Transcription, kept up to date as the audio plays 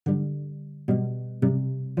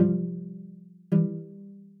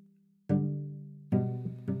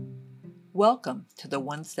Welcome to the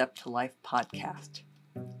One Step to Life podcast,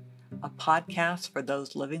 a podcast for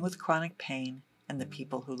those living with chronic pain and the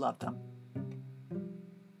people who love them.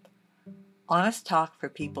 Honest talk for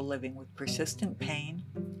people living with persistent pain,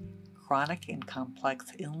 chronic and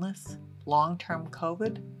complex illness, long-term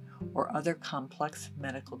COVID, or other complex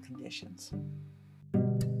medical conditions.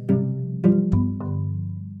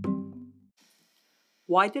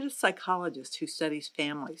 Why did a psychologist who studies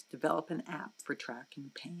families develop an app for tracking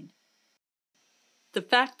pain? The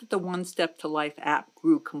fact that the One Step to Life app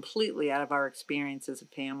grew completely out of our experience as a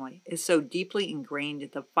family is so deeply ingrained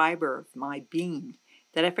in the fiber of my being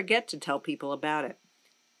that I forget to tell people about it.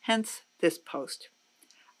 Hence this post.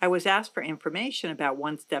 I was asked for information about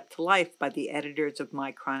One Step to Life by the editors of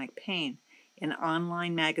My Chronic Pain, an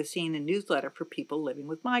online magazine and newsletter for people living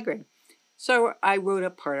with migraine. So I wrote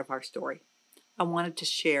up part of our story. I wanted to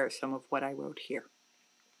share some of what I wrote here.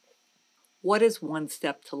 What is One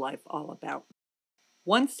Step to Life all about?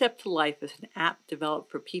 One Step to Life is an app developed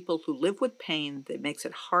for people who live with pain that makes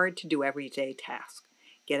it hard to do everyday tasks.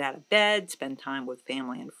 Get out of bed, spend time with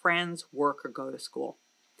family and friends, work or go to school.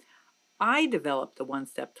 I developed the One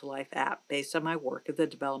Step to Life app based on my work as a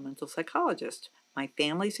developmental psychologist, my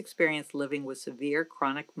family's experience living with severe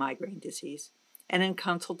chronic migraine disease, and in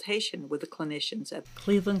consultation with the clinicians at the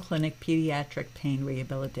Cleveland Clinic Pediatric Pain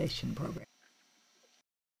Rehabilitation Program.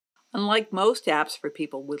 Unlike most apps for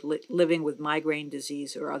people living with migraine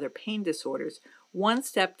disease or other pain disorders, One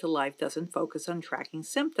Step to Life doesn't focus on tracking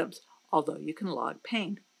symptoms, although you can log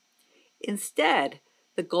pain. Instead,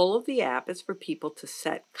 the goal of the app is for people to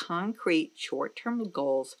set concrete short-term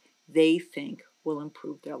goals they think will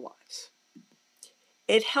improve their lives.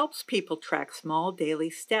 It helps people track small daily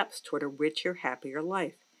steps toward a richer, happier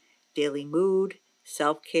life. Daily mood,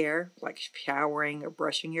 self-care, like showering or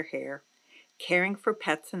brushing your hair, caring for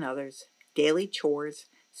pets and others, daily chores,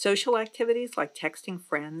 social activities like texting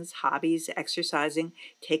friends, hobbies, exercising,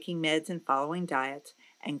 taking meds and following diets,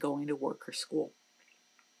 and going to work or school.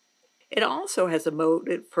 It also has a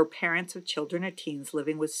mode for parents of children or teens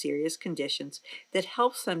living with serious conditions that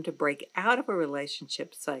helps them to break out of a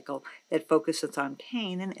relationship cycle that focuses on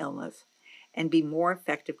pain and illness and be more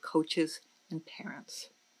effective coaches and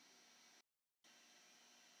parents.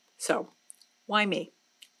 So, why me?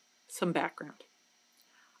 Some background.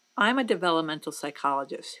 I'm a developmental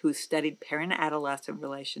psychologist who's studied parent-adolescent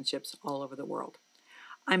relationships all over the world.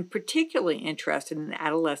 I'm particularly interested in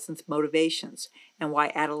adolescents' motivations and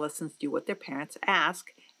why adolescents do what their parents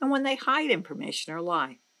ask and when they hide information or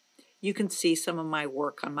lie. You can see some of my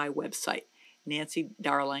work on my website,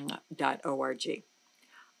 nancydarling.org.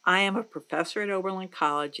 I am a professor at Oberlin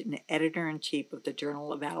College and editor-in-chief of the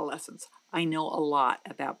Journal of Adolescence. I know a lot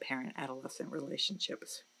about parent-adolescent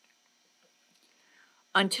relationships.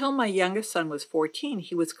 Until my youngest son was 14,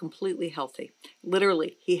 he was completely healthy.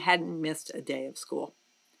 Literally, he hadn't missed a day of school.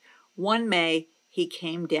 One May, he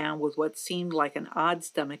came down with what seemed like an odd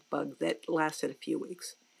stomach bug that lasted a few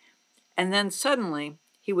weeks. And then suddenly,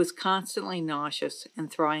 he was constantly nauseous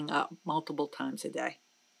and throwing up multiple times a day.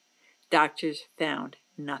 Doctors found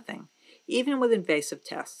nothing, even with invasive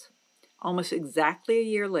tests. Almost exactly a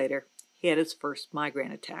year later, he had his first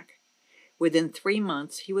migraine attack. Within 3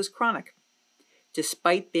 months, he was chronic,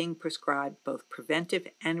 despite being prescribed both preventive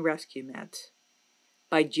and rescue meds.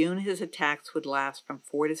 By June, his attacks would last from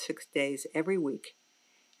 4 to 6 days every week,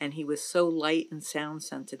 and he was so light and sound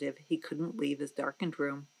sensitive he couldn't leave his darkened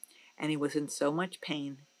room, and he was in so much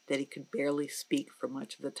pain that he could barely speak for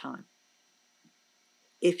much of the time.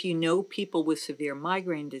 If you know people with severe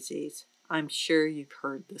migraine disease, I'm sure you've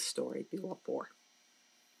heard this story before.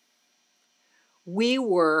 We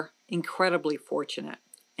were incredibly fortunate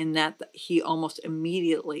in that he almost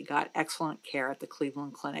immediately got excellent care at the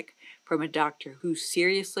Cleveland Clinic from a doctor who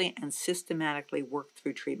seriously and systematically worked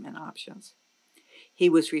through treatment options. He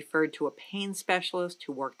was referred to a pain specialist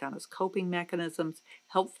who worked on his coping mechanisms,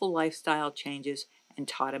 helpful lifestyle changes, and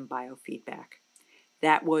taught him biofeedback.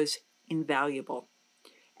 That was invaluable,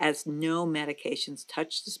 as no medications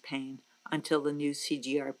touched his pain until the new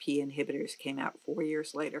CGRP inhibitors came out 4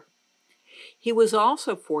 years later. He was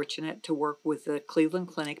also fortunate to work with the Cleveland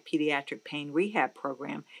Clinic Pediatric Pain Rehab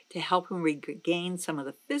Program to help him regain some of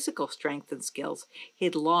the physical strength and skills he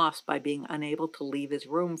had lost by being unable to leave his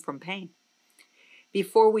room from pain.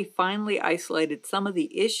 Before we finally isolated some of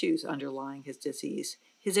the issues underlying his disease,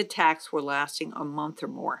 his attacks were lasting a month or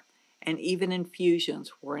more, and even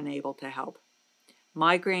infusions were unable to help.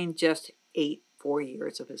 Migraine just ate 4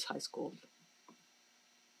 years of his high school.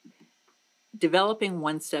 Developing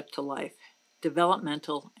One Step to Life,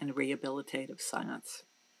 Developmental and Rehabilitative Science.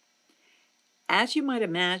 As you might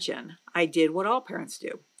imagine, I did what all parents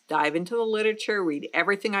do, dive into the literature, read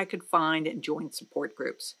everything I could find, and join support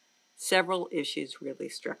groups. Several issues really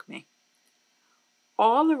struck me.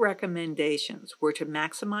 All the recommendations were to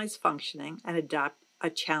maximize functioning and adopt a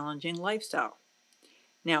challenging lifestyle.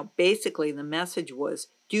 Now, basically, the message was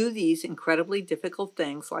do these incredibly difficult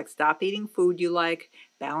things like stop eating food you like,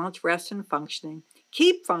 balance rest and functioning,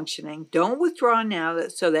 keep functioning, don't withdraw now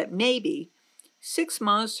so that maybe 6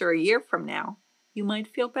 months or a year from now, you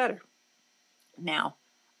might feel better. Now,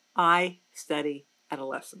 I study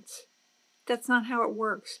adolescents. That's not how it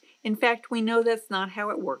works. In fact, we know that's not how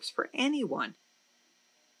it works for anyone.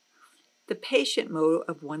 The patient mode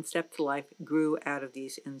of One Step to Life grew out of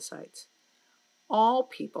these insights. All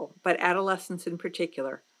people, but adolescents in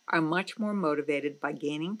particular, are much more motivated by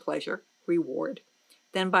gaining pleasure, reward,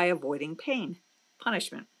 than by avoiding pain,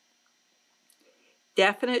 punishment.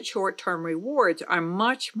 Definite short-term rewards are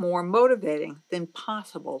much more motivating than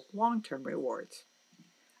possible long-term rewards.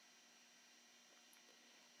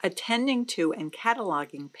 Attending to and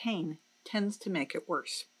cataloging pain tends to make it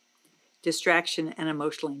worse. Distraction and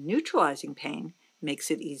emotionally neutralizing pain makes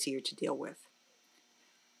it easier to deal with.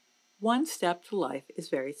 One Step to Life is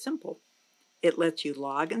very simple. It lets you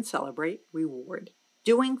log and celebrate, reward,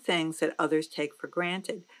 doing things that others take for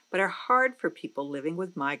granted, but are hard for people living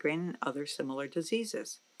with migraine and other similar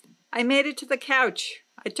diseases. I made it to the couch.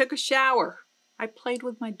 I took a shower. I played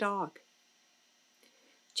with my dog.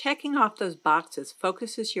 Checking off those boxes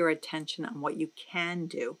focuses your attention on what you can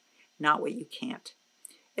do, not what you can't.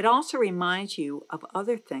 It also reminds you of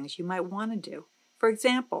other things you might want to do. For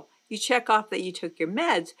example, you check off that you took your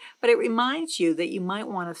meds, but it reminds you that you might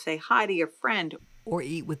want to say hi to your friend or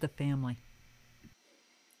eat with the family.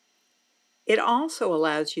 It also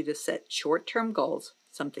allows you to set short-term goals,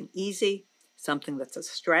 something easy, something that's a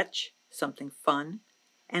stretch, something fun,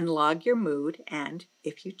 and log your mood and,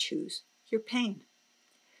 if you choose, your pain.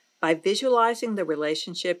 By visualizing the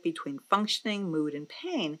relationship between functioning, mood, and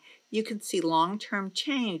pain, you can see long-term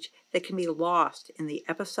change that can be lost in the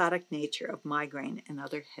episodic nature of migraine and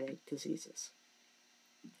other headache diseases.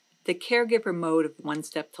 The caregiver mode of One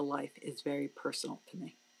Step to Life is very personal to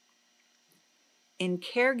me. In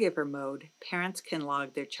caregiver mode, parents can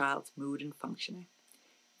log their child's mood and functioning.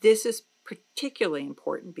 This is particularly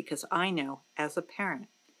important because I know, as a parent,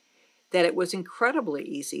 that it was incredibly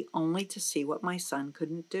easy only to see what my son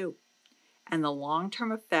couldn't do, and the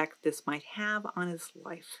long-term effect this might have on his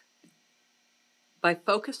life. By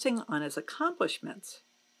focusing on his accomplishments,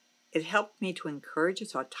 it helped me to encourage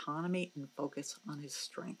his autonomy and focus on his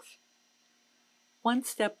strength. One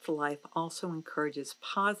Step to Life also encourages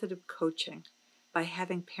positive coaching by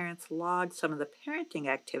having parents log some of the parenting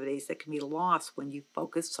activities that can be lost when you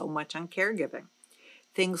focus so much on caregiving.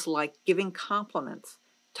 Things like giving compliments,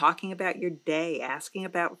 talking about your day, asking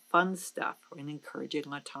about fun stuff, and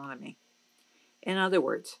encouraging autonomy. In other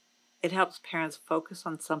words, it helps parents focus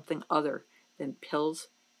on something other than pills,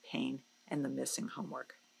 pain, and the missing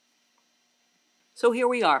homework. So here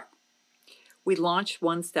we are. We launched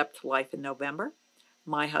One Step to Life in November.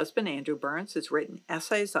 My husband, Andrew Burns, has written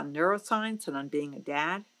essays on neuroscience and on being a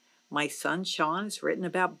dad. My son, Sean, has written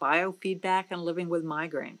about biofeedback and living with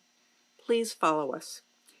migraine. Please follow us.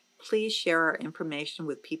 Please share our information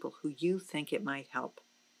with people who you think it might help.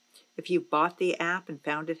 If you've bought the app and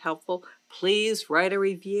found it helpful, please write a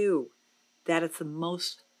review. That is the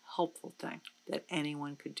most helpful thing that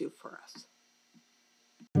anyone could do for us.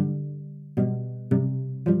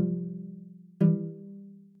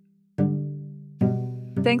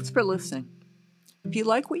 Thanks for listening. If you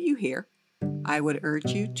like what you hear, I would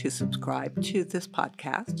urge you to subscribe to this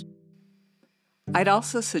podcast. I'd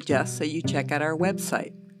also suggest that you check out our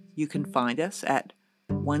website. You can find us at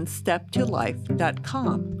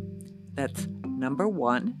onesteptolife.com. That's number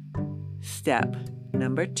 1, step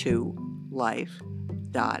number 2, life.com.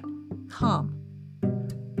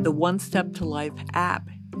 The One Step to Life app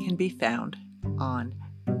can be found on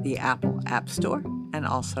the Apple App Store and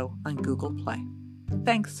also on Google Play.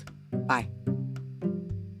 Thanks. Bye.